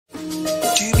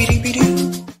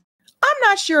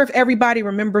not sure if everybody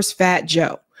remembers Fat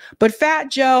Joe, but Fat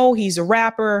Joe, he's a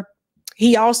rapper.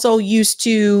 He also used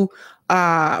to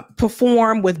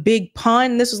perform with Big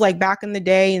Pun. This was like back in the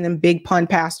day, and then Big Pun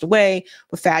passed away,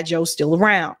 but Fat Joe's still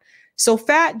around. So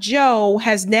Fat Joe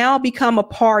has now become a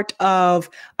part of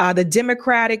the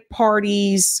Democratic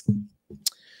Party's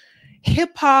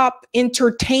hip hop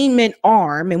entertainment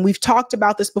arm. And we've talked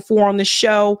about this before on the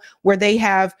show, where they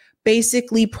have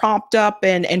basically propped up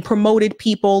and promoted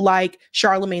people like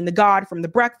Charlemagne the God from the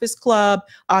Breakfast Club.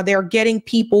 They're getting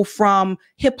people from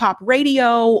hip hop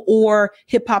radio or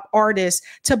hip hop artists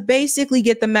to basically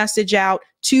get the message out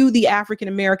to the African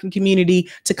American community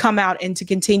to come out and to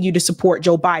continue to support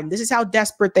Joe Biden. This is how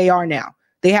desperate they are now.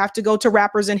 They have to go to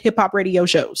rappers and hip hop radio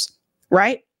shows,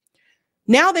 right?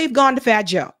 Now they've gone to Fat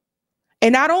Joe.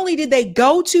 And not only did they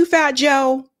go to Fat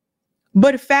Joe,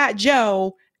 but Fat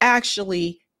Joe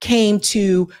actually came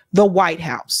to the White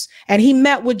House and he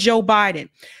met with Joe Biden.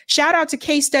 Shout out to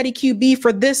Case Study QB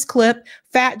for this clip.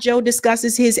 Fat Joe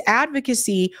discusses his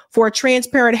advocacy for a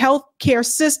transparent health care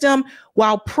system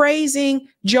while praising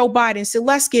Joe Biden. So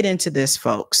let's get into this,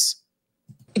 folks.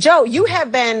 Joe, you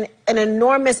have been an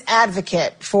enormous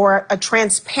advocate for a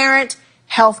transparent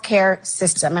healthcare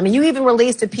system. I mean, you even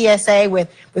released a PSA with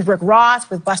Rick Ross,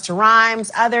 with Busta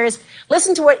Rhymes, others.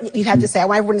 Listen to what you have to say. I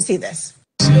want everyone to see this.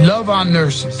 Love our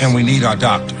nurses. And we need our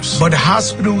doctors. But the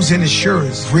hospitals and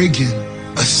insurers rigging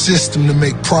a system to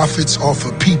make profits off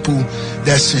of people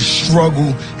that's in struggle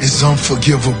is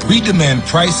unforgivable. We demand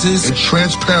prices and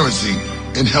transparency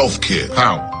in healthcare.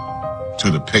 How? To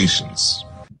the patients.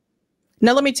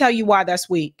 Now, let me tell you why that's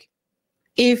weak.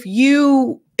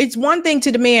 It's one thing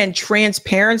to demand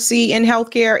transparency in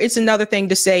healthcare. It's another thing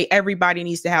to say everybody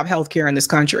needs to have healthcare in this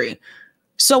country.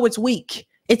 So it's weak.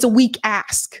 It's a weak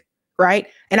ask, right?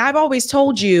 And I've always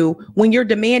told you, when you're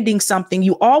demanding something,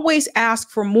 you always ask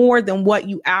for more than what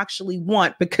you actually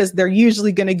want, because they're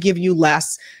usually going to give you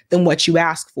less than what you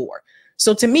ask for.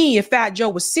 So to me, if Fat Joe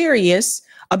was serious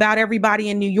about everybody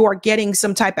in New York getting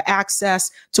some type of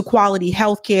access to quality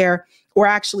healthcare, or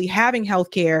actually having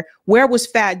healthcare, where was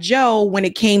Fat Joe when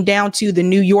it came down to the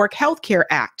New York Healthcare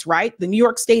Act, right? The New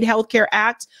York State Healthcare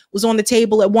Act was on the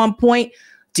table at one point.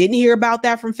 Didn't hear about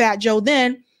that from Fat Joe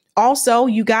then. Also,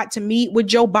 you got to meet with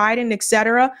Joe Biden,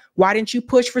 etc. Why didn't you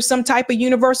push for some type of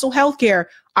universal health care?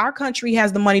 Our country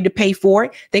has the money to pay for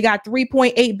it. They got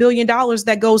 $3.8 billion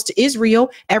that goes to Israel.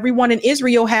 Everyone in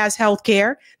Israel has health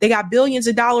care. They got billions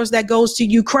of dollars that goes to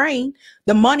Ukraine.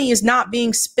 The money is not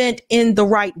being spent in the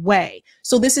right way.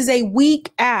 So this is a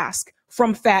weak ask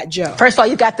from Fat Joe. First of all,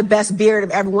 you got the best beard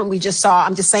of everyone we just saw.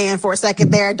 I'm just saying for a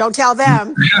second there. Don't tell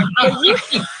them. You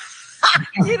see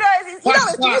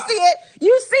it.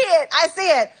 You see it. I see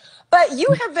it. But you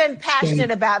have been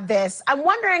passionate about this. I'm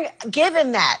wondering,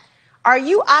 given that, are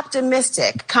you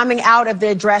optimistic coming out of the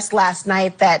address last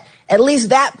night that at least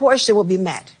that portion will be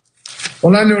met?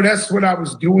 Well, I know that's what I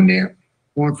was doing there,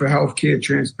 going for healthcare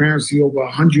transparency. Over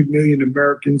 100 million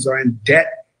Americans are in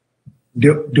debt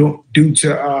due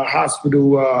to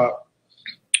hospital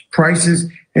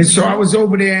prices. And so I was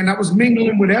over there and I was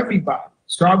mingling with everybody.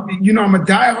 So, I'm a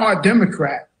diehard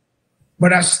Democrat,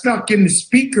 but I snuck in the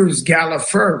speakers gala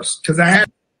first because I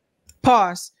had.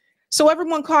 Pause. So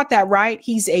everyone caught that, right?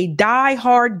 He's a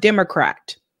diehard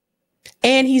Democrat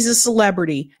and he's a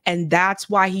celebrity. And that's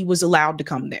why he was allowed to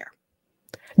come there.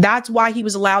 That's why he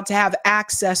was allowed to have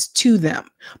access to them,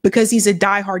 because he's a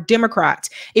diehard Democrat.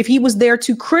 If he was there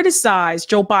to criticize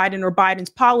Joe Biden or Biden's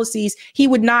policies, he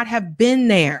would not have been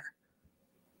there.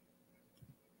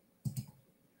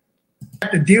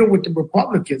 To deal with the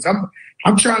Republicans.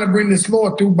 I'm trying to bring this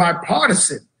law through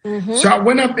bipartisan. Mm-hmm. So I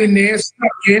went up in there, stuck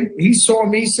in. He saw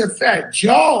me, he said, Fat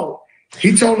Joe.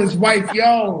 He told his wife,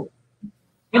 yo,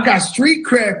 I got street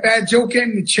cred. Fat Joe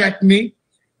came to check me.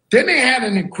 Then they had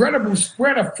an incredible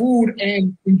spread of food,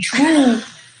 and in true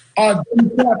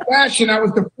Democrat fashion, I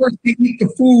was the first to eat the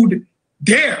food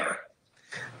there.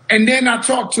 And then I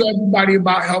talked to everybody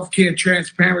about healthcare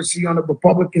transparency on the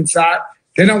Republican side.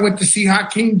 Then I went to see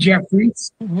Hakeem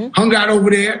Jeffries, hung out over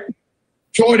there,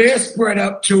 tore their spread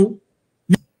up too.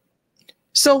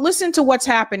 So listen to what's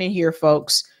happening here,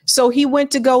 folks. So he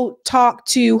went to go talk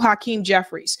to Hakeem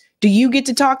Jeffries. Do you get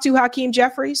to talk to Hakeem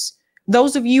Jeffries?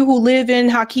 Those of you who live in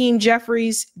Hakeem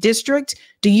Jeffries' district,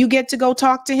 do you get to go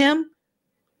talk to him?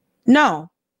 No,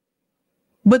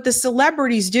 but the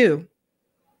celebrities do.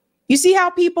 You see how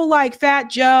people like Fat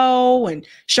Joe and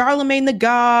Charlemagne the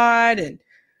God and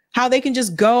how they can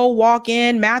just go walk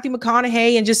in, Matthew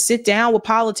McConaughey, and just sit down with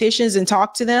politicians and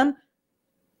talk to them?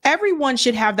 Everyone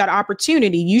should have that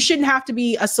opportunity. You shouldn't have to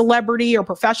be a celebrity or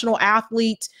professional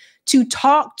athlete to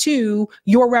talk to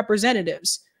your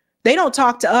representatives. They don't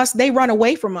talk to us. They run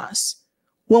away from us.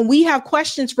 When we have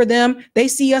questions for them, they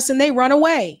see us and they run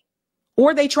away,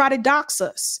 or they try to dox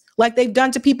us like they've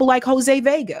done to people like Jose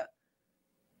Vega.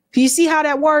 Do you see how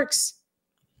that works?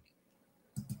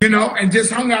 You know, and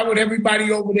just hung out with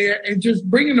everybody over there and just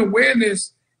bringing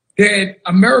awareness that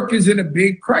America's in a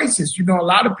big crisis. You know, a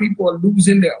lot of people are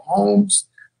losing their homes,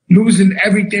 losing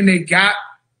everything they got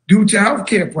due to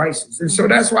healthcare prices. And so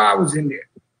that's why I was in there.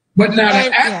 But now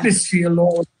the atmosphere,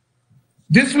 Lord,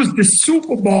 this was the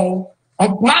Super Bowl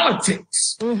of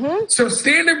politics. So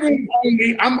standing room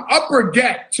only, I'm upper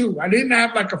deck too. I didn't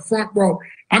have like a front row.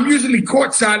 I'm usually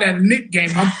courtside at a Knicks game.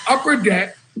 I'm upper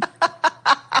deck.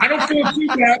 I don't feel too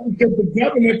bad because the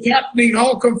governor, Kathleen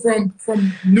Holcomb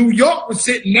from New York, was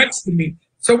sitting next to me.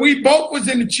 So we both was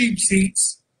in the cheap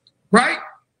seats, right?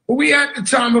 But we had the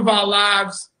time of our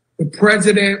lives, the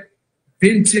president,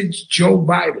 vintage Joe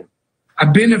Biden.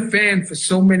 I've been a fan for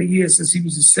so many years since he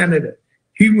was a senator.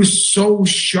 He was so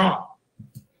sharp.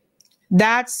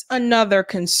 That's another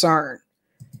concern.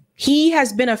 He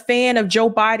has been a fan of Joe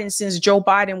Biden since Joe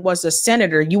Biden was a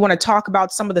senator. You want to talk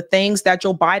about some of the things that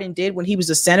Joe Biden did when he was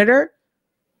a senator?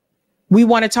 We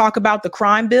want to talk about the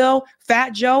crime bill.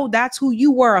 Fat Joe, that's who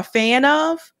you were a fan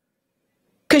of?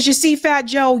 Because you see, Fat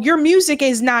Joe, your music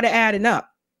is not adding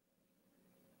up.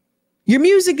 Your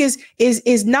music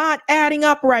is not adding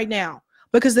up right now,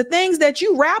 because the things that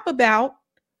you rap about,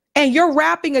 and you're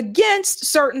rapping against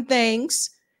certain things,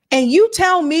 and you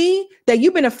tell me that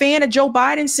you've been a fan of Joe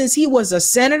Biden since he was a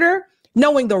senator,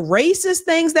 knowing the racist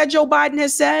things that Joe Biden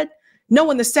has said,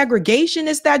 knowing the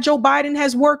segregationists that Joe Biden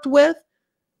has worked with,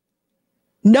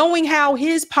 knowing how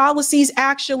his policies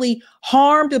actually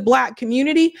harmed the Black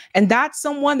community, and that's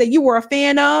someone that you were a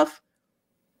fan of?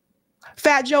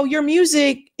 Fat Joe, your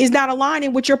music is not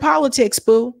aligning with your politics,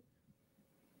 boo.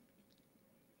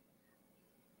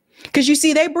 Because you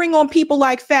see, they bring on people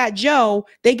like Fat Joe.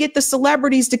 They get the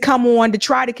celebrities to come on to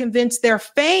try to convince their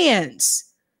fans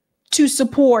to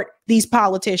support these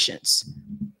politicians.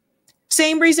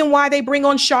 Same reason why they bring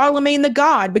on Charlemagne the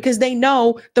God, because they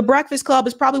know the Breakfast Club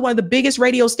is probably one of the biggest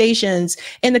radio stations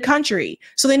in the country.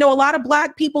 So they know a lot of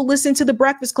Black people listen to the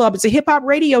Breakfast Club. It's a hip hop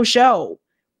radio show.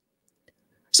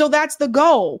 So that's the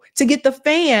goal, to get the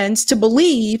fans to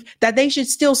believe that they should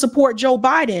still support Joe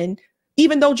Biden,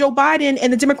 even though Joe Biden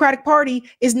and the Democratic Party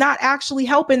is not actually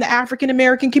helping the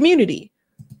African-American community.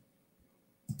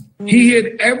 He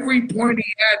hit every point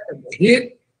he had to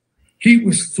hit. He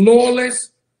was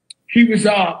flawless. He was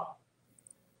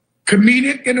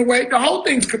comedic in a way. The whole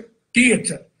thing's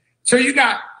theater. So you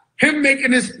got him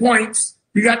making his points.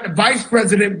 You got the vice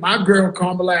president, my girl,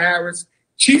 Kamala Harris.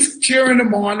 She's cheering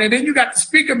him on. And then you got the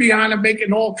speaker behind him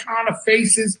making all kind of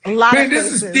faces. Man,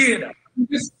 this is theater.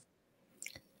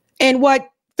 And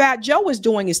what Fat Joe is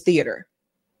doing is theater.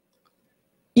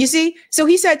 You see? So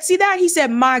he said, see that? He said,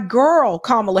 my girl,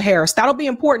 Kamala Harris. That'll be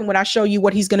important when I show you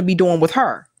what he's going to be doing with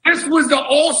her. This was the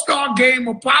all-star game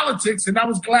of politics, and I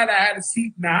was glad I had a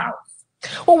seat in the house.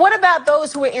 Well, what about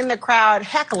those who were in the crowd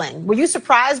heckling? Were you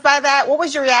surprised by that? What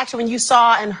was your reaction when you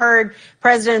saw and heard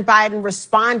President Biden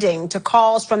responding to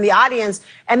calls from the audience?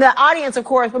 And the audience, of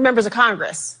course, were members of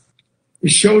Congress.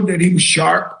 It showed that he was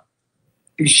sharp.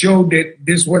 It showed that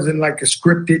this wasn't like a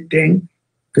scripted thing,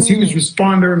 because he was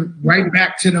responding right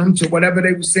back to them. To whatever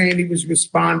they were saying, he was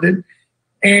responding.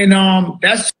 And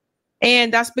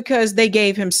that's because they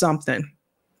gave him something.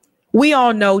 We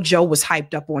all know Joe was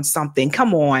hyped up on something.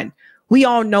 Come on. We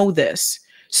all know this.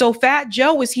 So Fat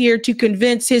Joe is here to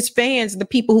convince his fans, the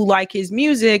people who like his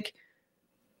music,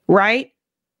 right,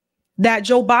 that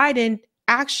Joe Biden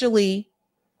actually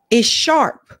is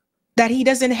sharp, that he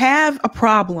doesn't have a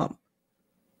problem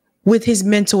with his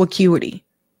mental acuity.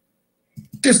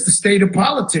 Just the state of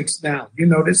politics now. You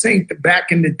know, this ain't the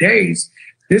back in the days.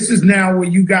 This is now where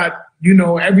you got, you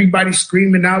know, everybody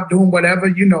screaming out, doing whatever,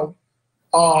 you know,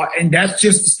 and that's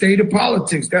just the state of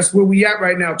politics. That's where we at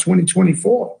right now,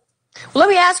 2024. Well, let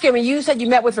me ask you, I mean, you said you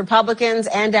met with Republicans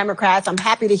and Democrats. I'm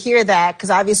happy to hear that, because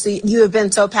obviously you have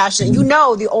been so passionate. You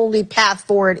know the only path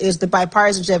forward is the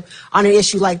bipartisanship on an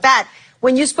issue like that.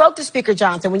 When you spoke to Speaker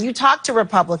Johnson, when you talked to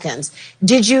Republicans,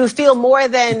 did you feel more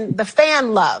than the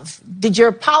fan love? Did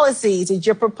your policies, did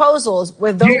your proposals,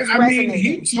 were those resonating?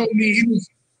 He told me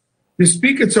the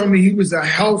speaker told me he was a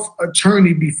health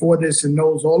attorney before this and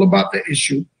knows all about the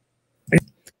issue.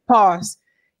 Pause.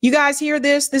 You guys hear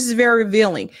this? This is very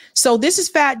revealing. So this is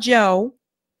Fat Joe,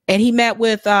 and he met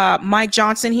with Mike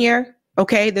Johnson here,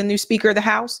 okay, the new Speaker of the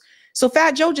House. So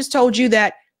Fat Joe just told you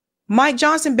that Mike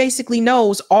Johnson basically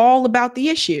knows all about the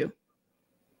issue.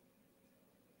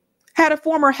 Had a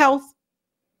former health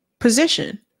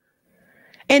position.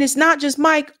 And it's not just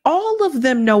Mike. All of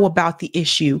them know about the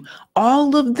issue.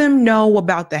 All of them know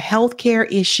about the healthcare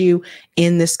issue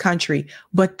in this country,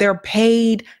 but they're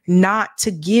paid not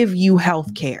to give you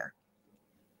healthcare.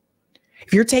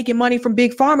 If you're taking money from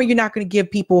Big Pharma, you're not going to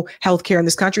give people healthcare in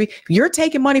this country. If you're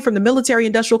taking money from the military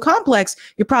industrial complex,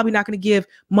 you're probably not going to give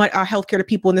healthcare to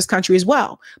people in this country as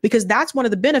well, because that's one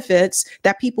of the benefits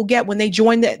that people get when they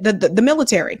join the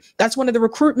military. That's one of the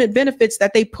recruitment benefits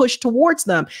that they push towards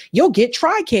them. You'll get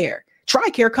TRICARE.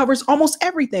 TRICARE covers almost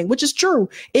everything, which is true.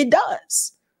 It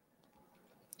does.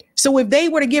 So if they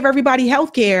were to give everybody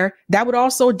health care, that would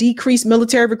also decrease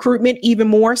military recruitment even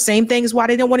more. Same thing is why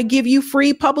they don't want to give you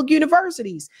free public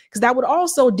universities, because that would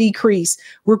also decrease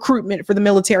recruitment for the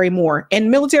military more.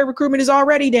 And military recruitment is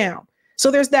already down.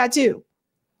 So there's that too.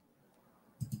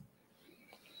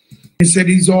 He said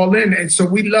he's all in. And so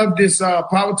we love this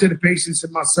power to the patients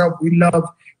and myself. We love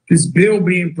this bill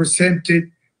being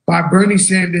presented by Bernie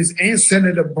Sanders and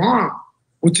Senator Bond,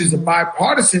 which is a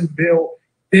bipartisan bill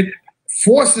that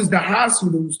forces the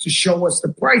hospitals to show us the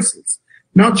prices.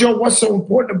 Now, Joe, what's so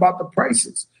important about the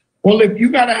prices? Well, if you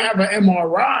got to have an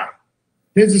MRI,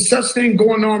 there's a such thing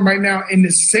going on right now in the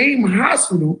same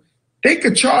hospital. They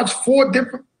could charge four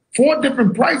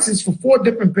different prices for 4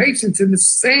 different patients in the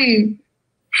same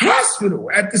hospital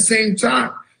at the same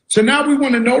time. So now we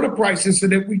want to know the prices so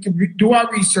that we can do our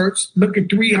research, look at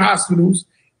 3 hospitals,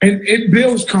 and it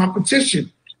builds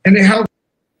competition and it helps.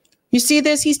 You see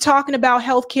this? He's talking about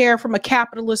healthcare from a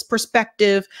capitalist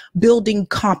perspective, building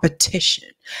competition.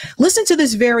 Listen to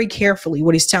this very carefully,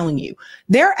 what he's telling you.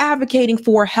 They're advocating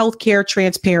for healthcare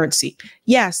transparency.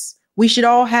 Yes, we should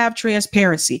all have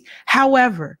transparency.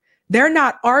 However, they're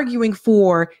not arguing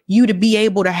for you to be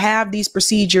able to have these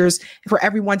procedures, for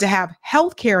everyone to have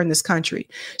healthcare in this country.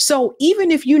 So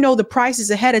even if you know the prices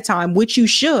ahead of time, which you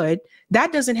should,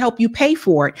 that doesn't help you pay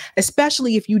for it,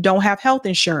 especially if you don't have health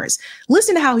insurance.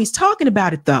 Listen to how he's talking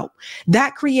about it, though.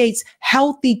 That creates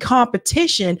healthy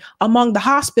competition among the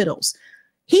hospitals.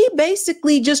 He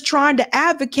basically just trying to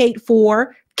advocate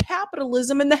for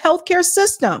capitalism in the healthcare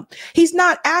system. He's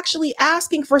not actually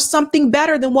asking for something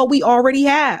better than what we already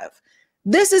have.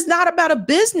 This is not about a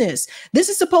business. This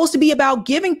is supposed to be about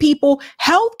giving people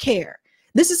healthcare.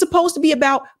 This is supposed to be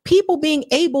about people being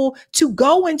able to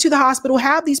go into the hospital,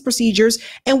 have these procedures,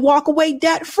 and walk away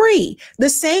debt-free, the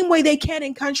same way they can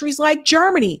in countries like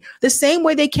Germany, the same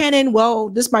way they can in, well,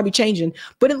 this might be changing,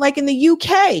 but like in the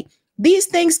UK, these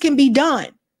things can be done.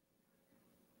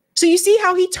 So you see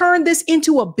how he turned this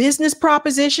into a business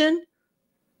proposition?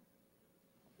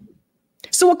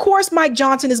 So of course, Mike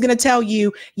Johnson is going to tell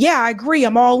you, yeah, I agree,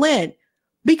 I'm all in,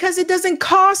 because it doesn't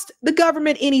cost the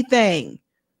government anything.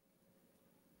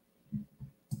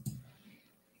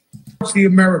 The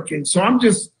Americans. So I'm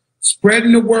just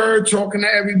spreading the word, talking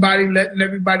to everybody, letting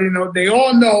everybody know. They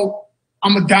all know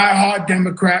I'm a diehard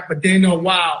Democrat, but they know,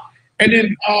 wow. And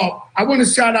then I want to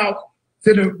shout out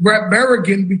to the Rep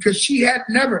Berrigan, because she's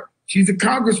a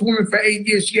congresswoman for 8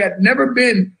 years. She had never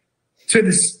been to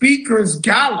the speaker's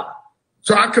gala.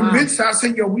 So I convinced her, I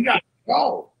said, yo, we got to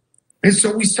go. And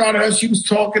so we started her. She was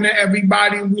talking to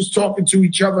everybody and we was talking to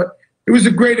each other. It was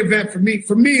a great event for me.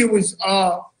 For me, it was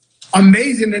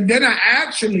amazing. And then I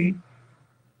actually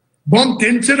bumped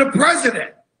into the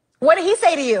president. What did he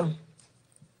say to you?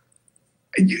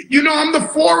 You know, I'm the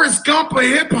Forrest Gump of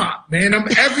hip hop, man. I'm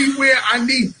everywhere I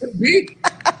need to be.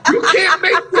 You can't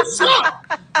make this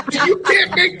up. You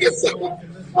can't make this up.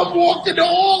 I'm walking the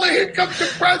hall and here comes the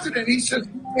president. He says,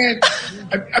 man,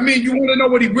 I mean, you want to know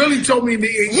what he really told me in the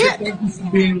end? He said, thank you for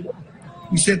being loyal.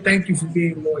 He said, thank you for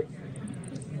being loyal.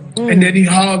 And then he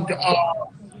hugged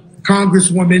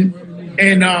Congresswoman,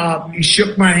 and he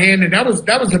shook my hand, and that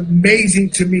was amazing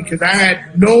to me, because I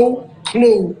had no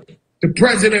clue the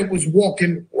president was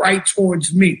walking right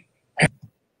towards me.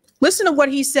 Listen to what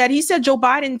he said. He said Joe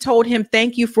Biden told him,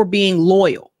 thank you for being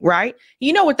loyal, right?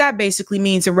 You know what that basically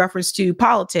means in reference to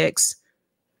politics,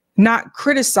 not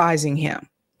criticizing him,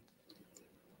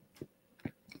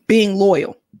 being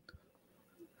loyal.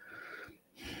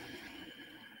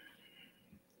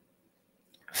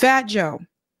 Fat Joe,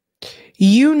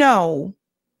 you know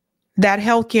that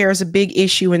healthcare is a big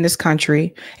issue in this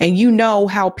country, and you know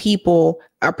how people,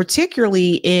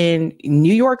 particularly in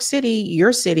New York City,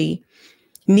 your city,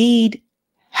 need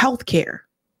healthcare.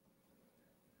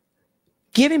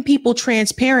 Giving people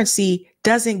transparency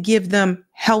doesn't give them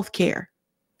healthcare.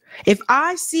 If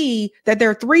I see that there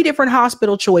are 3 different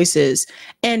hospital choices,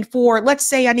 and for, let's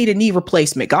say I need a knee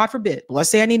replacement, God forbid, let's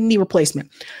say I need a knee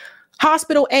replacement.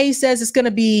 Hospital A says it's going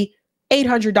to be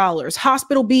 $800.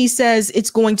 Hospital B says it's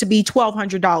going to be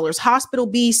 $1,200. Hospital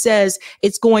B says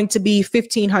it's going to be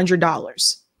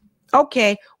 $1,500.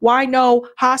 Okay, why no?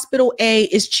 Hospital A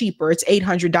is cheaper. It's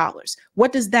 $800.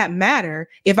 What does that matter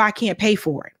if I can't pay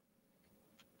for it?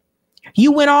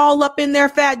 You went all up in there,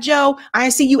 Fat Joe. I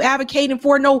see you advocating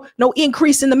for no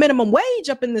increase in the minimum wage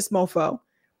up in this mofo.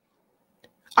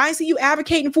 I see you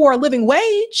advocating for a living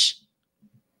wage,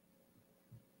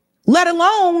 let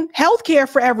alone health care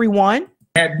for everyone.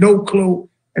 I had no clue.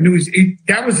 And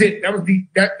that was it.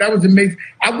 That was amazing.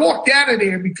 I walked out of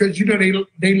there because, you know,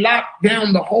 they locked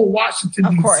down the whole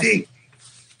Washington, D.C.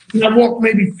 I walked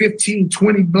maybe 15,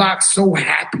 20 blocks so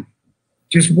happy.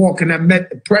 Just walking. I met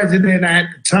the president. I had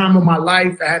the time of my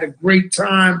life. I had a great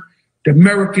time. The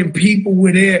American people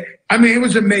were there. I mean, it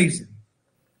was amazing.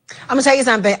 I'm gonna tell you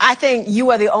something. I think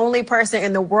you are the only person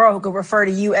in the world who could refer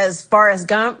to you as Forrest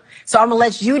Gump. So I'm gonna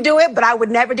let you do it, but I would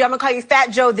never do. I'm gonna call you Fat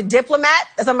Joe the Diplomat.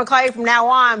 That's what I'm gonna call you from now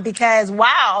on, because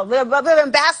wow, the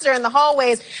ambassador in the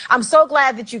hallways. I'm so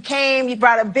glad that you came. You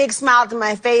brought a big smile to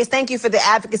my face. Thank you for the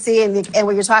advocacy and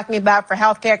what you're talking about for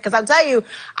healthcare. Because I'll tell you,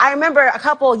 I remember a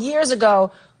couple of years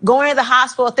ago going to the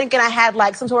hospital thinking I had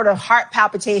like some sort of heart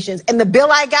palpitations, and the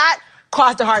bill I got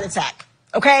caused a heart attack.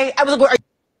 Okay, I was like,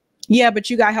 yeah, but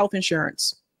you got health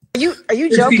insurance. Are you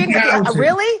joking?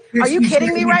 Really? Are you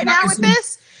kidding me right now with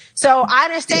this? So I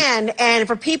understand. And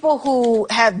for people who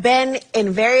have been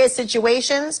in various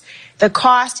situations, the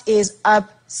cost is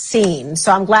obscene.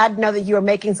 So I'm glad to know that you are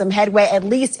making some headway, at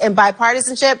least in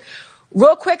bipartisanship.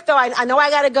 Real quick, though, I know I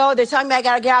got to go. They're telling me I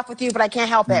got to get off with you, but I can't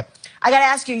help it. I got to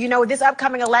ask you, you know, with this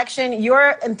upcoming election,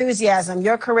 your enthusiasm,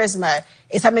 your charisma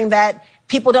is something that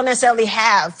people don't necessarily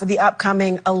have for the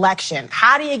upcoming election.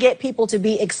 How do you get people to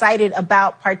be excited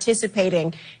about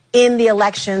participating in the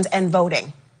elections and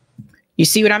voting? You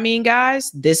see what I mean,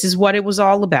 guys? This is what it was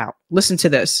all about. Listen to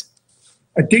this.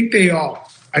 I think they are.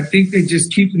 I think they're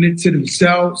just keeping it to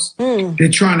themselves. They're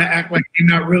trying to act like they're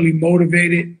not really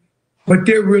motivated, but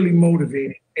they're really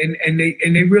motivated, and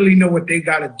they really know what they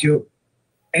got to do.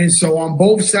 And so on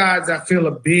both sides, I feel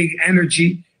a big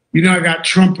energy. You know, I got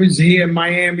Trumpers here in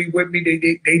Miami with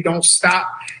me. They don't stop.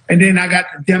 And then I got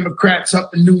the Democrats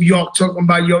up in New York talking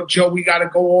about, yo, Joe, we got to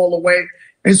go all the way.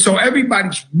 And so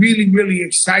everybody's really, really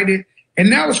excited. And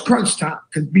now it's crunch time,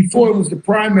 because before it was the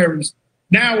primaries.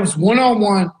 Now it's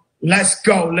one-on-one. Let's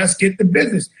go. Let's get the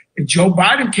business. And Joe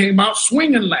Biden came out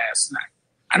swinging last night.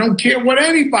 I don't care what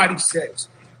anybody says.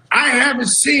 I haven't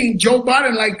seen Joe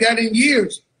Biden like that in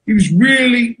years. He was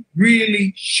really,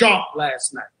 really sharp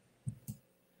last night.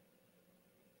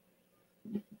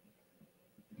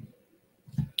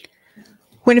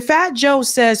 When Fat Joe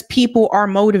says people are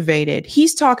motivated,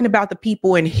 he's talking about the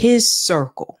people in his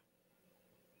circle,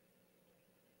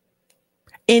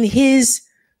 in his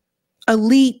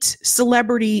elite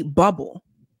celebrity bubble.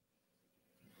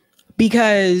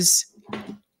 Because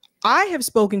I have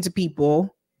spoken to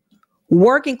people,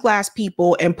 working class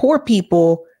people and poor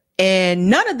people, and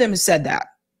none of them have said that.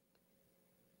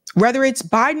 Whether it's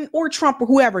Biden or Trump or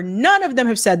whoever, none of them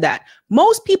have said that.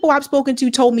 Most people I've spoken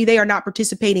to told me they are not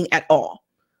participating at all.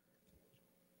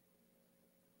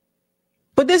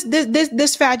 But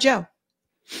this Fat Joe.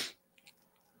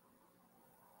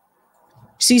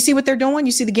 So you see what they're doing?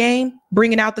 You see the game?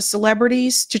 Bringing out the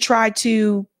celebrities to try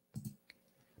to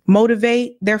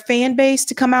motivate their fan base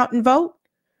to come out and vote.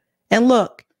 And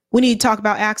look, we need to talk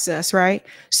about access, right?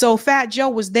 So Fat Joe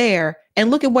was there,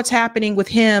 and look at what's happening with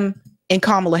him and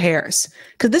Kamala Harris.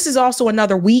 Because this is also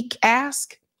another weak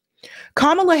ask.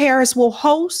 Kamala Harris will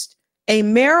host a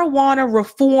marijuana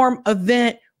reform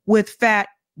event with Fat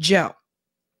Joe.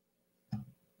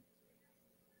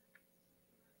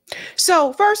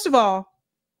 So first of all,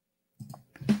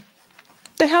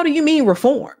 the hell do you mean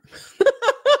reform?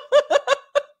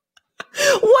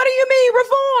 What do you mean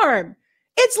reform?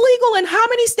 It's legal in how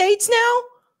many states now?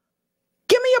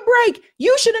 Give me a break.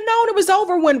 You should have known it was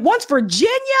over once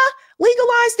Virginia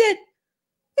legalized it.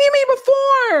 What do you mean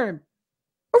reform?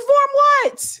 Reform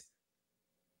what?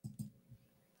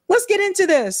 Let's get into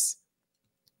this.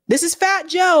 This is Fat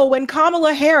Joe and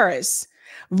Kamala Harris.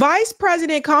 Vice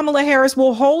President Kamala Harris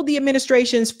will hold the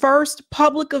administration's first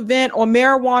public event on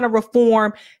marijuana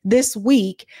reform this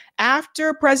week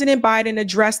after President Biden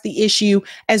addressed the issue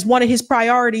as one of his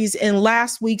priorities in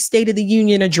last week's State of the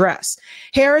Union address.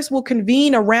 Harris will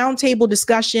convene a roundtable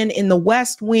discussion in the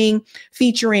West Wing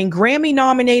featuring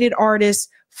Grammy-nominated artist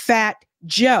Fat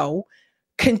Joe,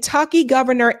 Kentucky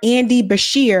Governor Andy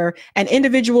Beshear, and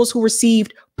individuals who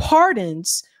received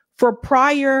pardons for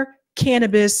prior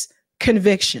cannabis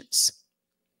convictions.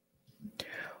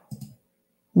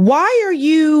 Why are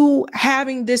you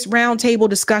having this roundtable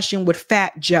discussion with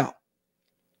Fat Joe?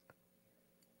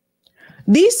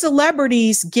 These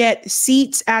celebrities get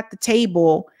seats at the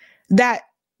table that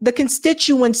the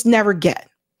constituents never get.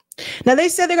 Now, they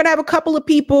said they're going to have a couple of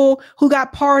people who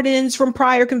got pardons from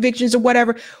prior convictions or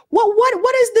whatever. Well,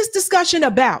 what is this discussion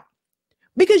about?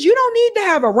 Because you don't need to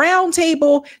have a round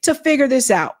table to figure this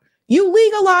out. You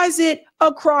legalize it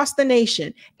across the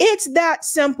nation. It's that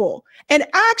simple. And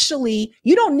actually,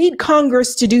 you don't need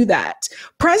Congress to do that.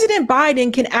 President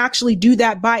Biden can actually do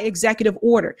that by executive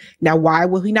order. Now, why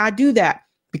will he not do that?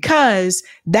 Because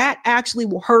that actually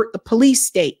will hurt the police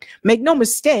state. Make no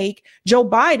mistake, Joe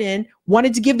Biden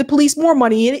wanted to give the police more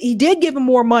money, and he did give them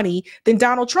more money than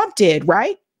Donald Trump did,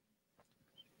 right?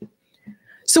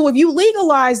 So if you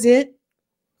legalize it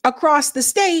across the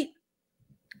state,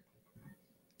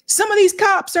 some of these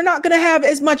cops are not going to have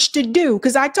as much to do,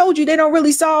 because I told you they don't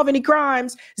really solve any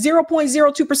crimes.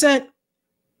 0.02%.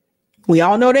 We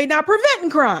all know they're not preventing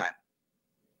crime.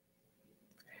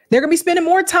 They're going to be spending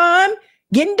more time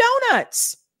getting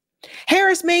donuts.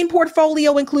 Harris' main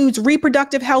portfolio includes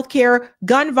reproductive health care,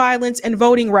 gun violence, and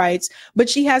voting rights, but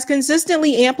she has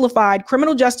consistently amplified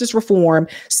criminal justice reform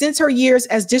since her years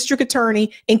as district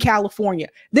attorney in California.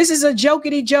 This is a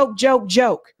jokety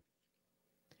joke.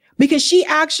 Because she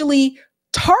actually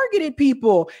targeted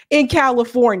people in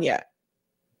California.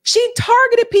 She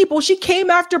targeted people. She came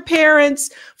after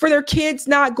parents for their kids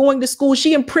not going to school.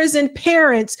 She imprisoned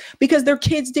parents because their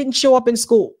kids didn't show up in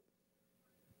school.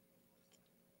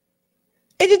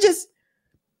 It just,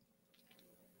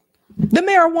 the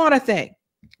marijuana thing.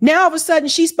 Now all of a sudden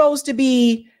she's supposed to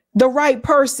be the right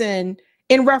person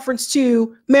in reference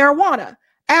to marijuana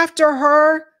after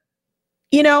her,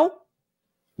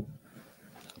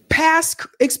 past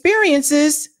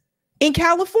experiences in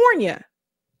California.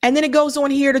 And then it goes on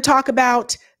here to talk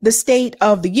about the State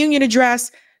of the Union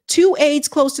address. 2 aides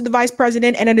close to the vice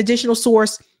president and an additional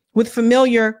source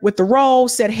familiar with the role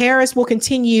said Harris will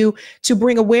continue to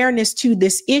bring awareness to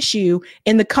this issue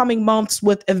in the coming months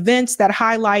with events that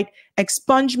highlight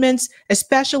expungements,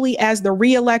 especially as the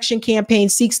re-election campaign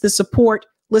seeks the support,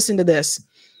 listen to this,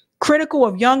 critical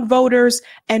of young voters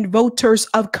and voters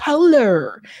of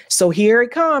color. So here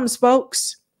it comes,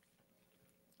 folks.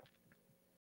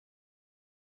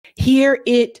 Here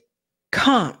it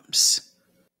comes.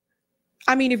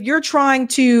 I mean, if you're trying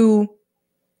to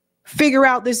figure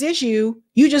out this issue,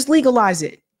 you just legalize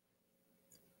it.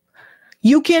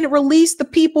 You can release the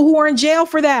people who are in jail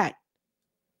for that.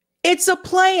 It's a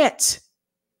plant.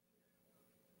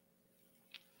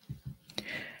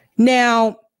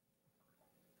 Now,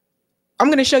 I'm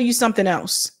going to show you something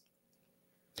else,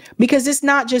 because it's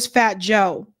not just Fat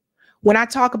Joe. When I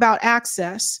talk about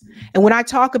access and when I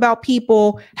talk about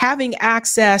people having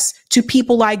access to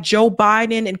people like Joe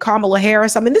Biden and Kamala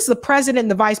Harris, I mean, this is the president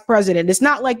and the vice president. It's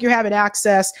not like you're having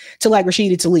access to like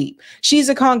Rashida Tlaib. She's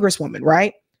a congresswoman,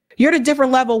 right? You're at a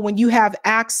different level when you have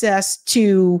access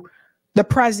to the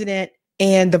president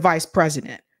and the vice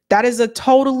president. That is a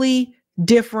totally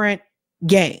different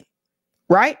game,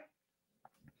 right?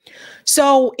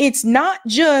 So it's not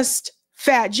just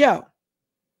Fat Joe.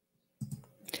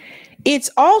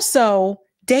 It's also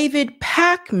David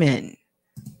Pakman.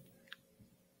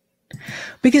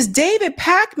 Because David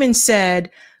Pakman said,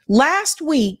 last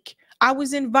week, I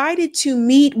was invited to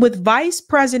meet with Vice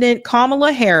President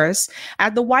Kamala Harris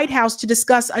at the White House to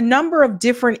discuss a number of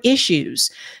different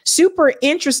issues. Super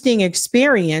interesting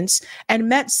experience, and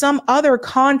met some other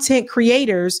content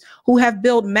creators who have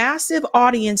built massive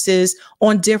audiences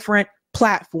on different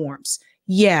platforms.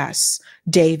 Yes,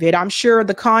 David, I'm sure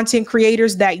the content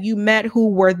creators that you met who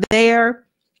were there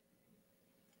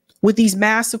with these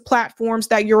massive platforms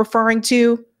that you're referring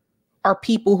to are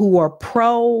people who are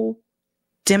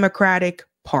pro-Democratic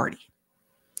Party,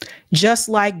 just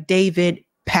like David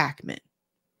Pakman.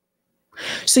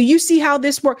 So you see how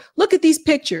this works. Look at these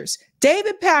pictures.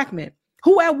 David Pakman,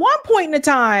 who at one point in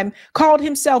time called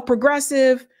himself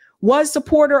progressive, was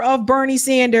supporter of Bernie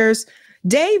Sanders.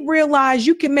 Dave realized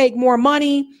you can make more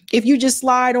money if you just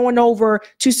slide on over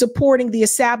to supporting the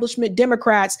establishment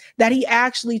Democrats that he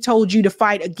actually told you to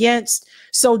fight against.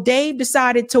 So Dave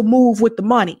decided to move with the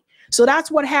money. So that's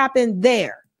what happened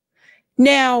there.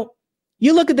 Now,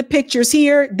 you look at the pictures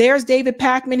here. There's David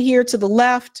Pakman here to the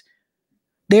left.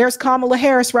 There's Kamala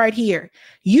Harris right here.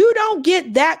 You don't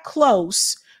get that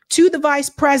close to the vice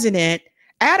president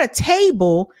at a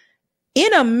table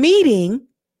in a meeting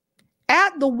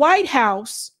at the White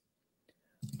House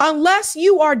unless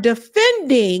you are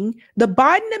defending the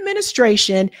Biden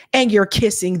administration and you're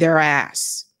kissing their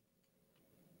ass.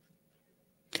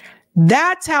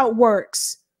 That's how it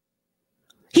works.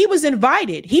 He was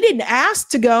invited. He didn't ask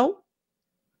to go.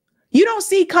 You don't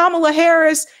see Kamala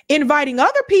Harris inviting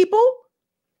other people.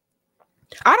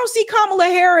 I don't see Kamala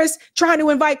Harris trying to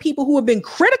invite people who have been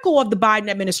critical of the Biden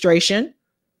administration.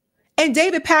 And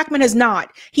David Pakman has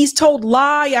not. He's told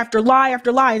lie after lie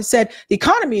after lie and said the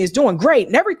economy is doing great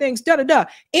and everything's da-da-da.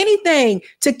 Anything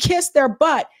to kiss their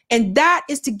butt. And that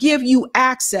is to give you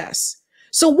access.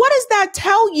 So what does that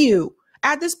tell you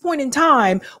at this point in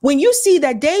time when you see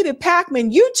that David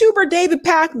Pakman, YouTuber David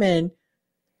Pakman,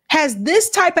 has this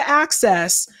type of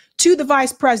access to the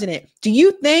vice president? Do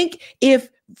you think if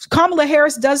Kamala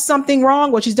Harris does something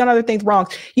wrong, well, she's done other things wrong,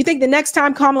 you think the next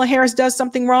time Kamala Harris does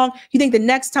something wrong, you think the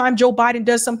next time Joe Biden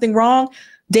does something wrong,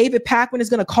 David Pakman is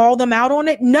going to call them out on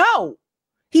it? No,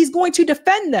 he's going to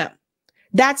defend them.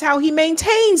 That's how he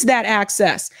maintains that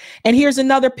access. And here's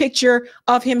another picture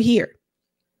of him here.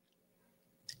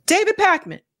 David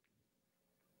Pakman.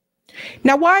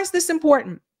 Now, why is this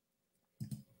important?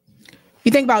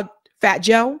 You think about Fat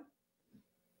Joe.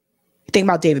 You think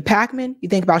about David Pakman. You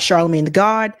think about Charlamagne the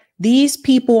God. These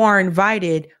people are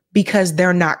invited because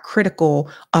they're not critical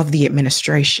of the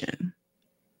administration.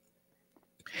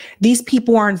 These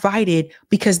people are invited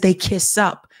because they kiss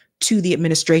up to the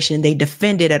administration. They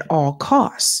defend it at all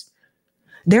costs.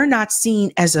 They're not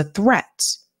seen as a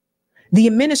threat. The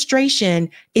administration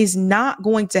is not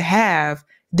going to have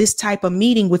this type of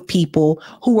meeting with people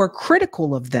who are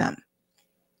critical of them.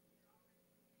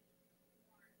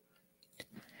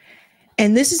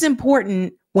 And this is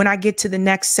important when I get to the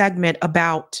next segment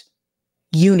about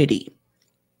unity.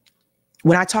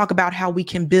 When I talk about how we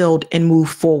can build and move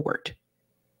forward.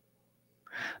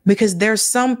 Because there's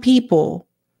some people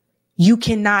you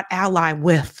cannot ally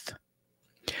with.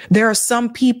 There are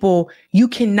some people you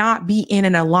cannot be in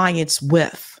an alliance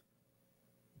with.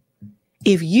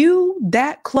 If you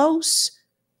that close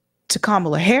to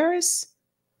Kamala Harris,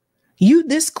 you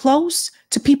this close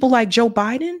to people like Joe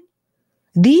Biden,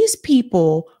 these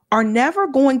people are never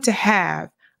going to have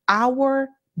our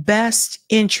best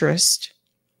interest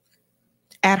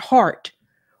at heart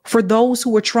for those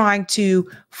who are trying to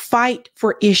fight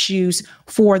for issues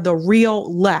for the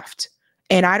real left.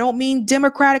 And I don't mean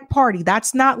Democratic Party.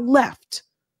 That's not left.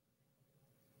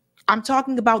 I'm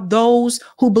talking about those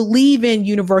who believe in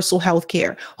universal health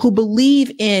care, who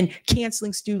believe in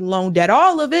canceling student loan debt,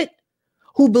 all of it,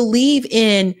 who believe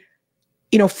in,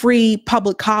 free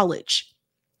public college.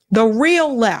 The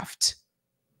real left,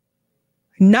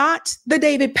 not the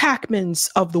David Pakmans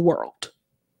of the world.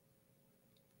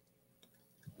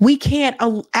 We can't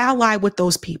ally with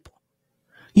those people.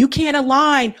 You can't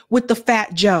align with the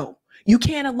Fat Joe. You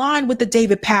can't align with the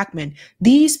David Pakman.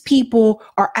 These people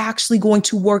are actually going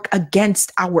to work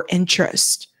against our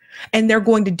interest. And they're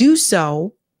going to do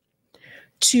so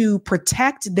to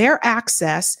protect their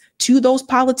access to those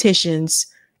politicians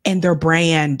and their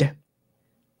brand.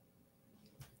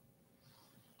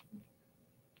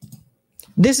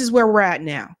 This is where we're at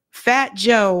now. Fat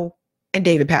Joe and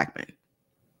David Pakman.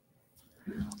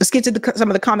 Let's get to some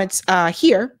of the comments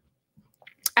here.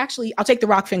 Actually, I'll take the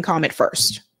Rockfin comment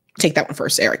first. Take that one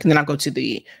first, Eric, and then I'll go to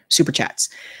the super chats.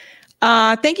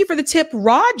 Thank you for the tip,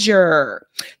 Roger.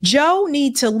 Joe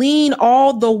need to lean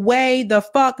all the way the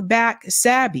fuck back,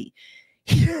 Sabby.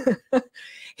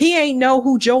 He ain't know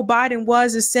who Joe Biden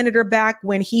was as senator back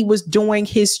when he was doing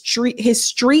his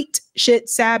street shit,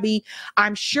 Sabby.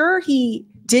 I'm sure he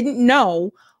didn't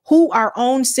know who our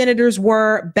own senators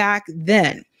were back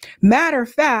then. Matter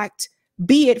of fact,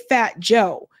 be it Fat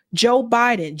Joe, Joe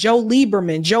Biden, Joe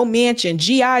Lieberman, Joe Manchin,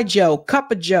 G.I. Joe,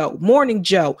 Cup of Joe, Morning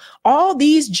Joe, all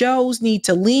these Joes need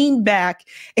to lean back.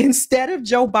 Instead of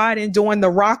Joe Biden doing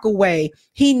the rock away,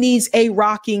 he needs a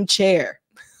rocking chair.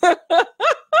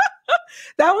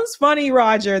 That was funny,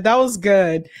 Roger. That was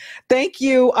good. Thank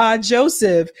you,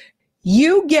 Joseph.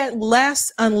 You get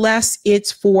less unless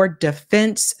it's for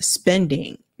defense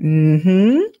spending.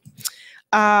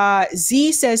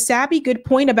 Z says, Sabby, good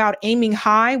point about aiming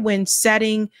high when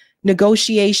setting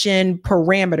negotiation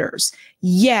parameters.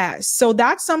 Yes. So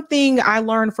that's something I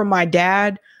learned from my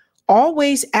dad.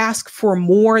 Always ask for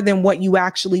more than what you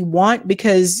actually want,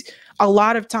 because a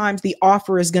lot of times the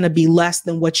offer is going to be less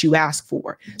than what you ask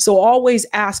for. So always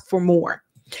ask for more.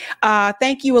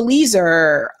 Thank you,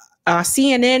 Eliezer.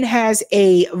 CNN has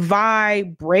a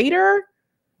vibrator,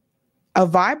 a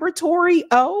vibratory.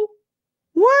 Oh,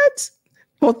 what?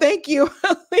 Well, thank you,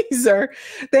 Eliezer.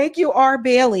 Thank you, R.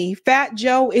 Bailey. Fat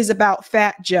Joe is about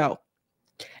Fat Joe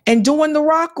and doing the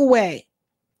rock away.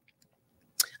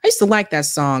 I used to like that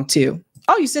song too.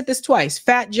 Oh, you said this twice.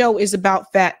 Fat Joe is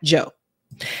about Fat Joe.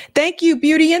 Thank you,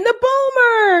 Beauty and the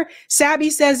Boomer. Sabby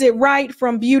says it right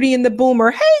from Beauty and the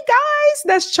Boomer. Hey, guys,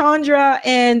 that's Chandra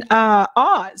and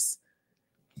Oz.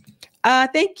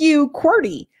 Thank you,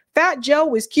 QWERTY. Fat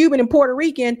Joe is Cuban and Puerto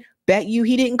Rican. Bet you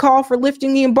he didn't call for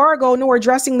lifting the embargo nor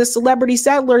addressing the celebrity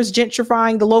settlers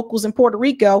gentrifying the locals in Puerto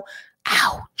Rico.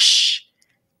 Ouch.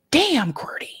 Damn,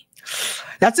 QWERTY.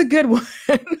 That's a good one.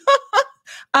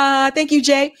 Thank you,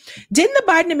 Jay. Didn't the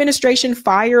Biden administration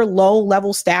fire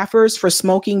low-level staffers for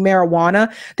smoking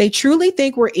marijuana? They truly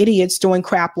think we're idiots doing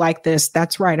crap like this.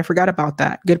 That's right. I forgot about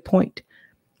that. Good point.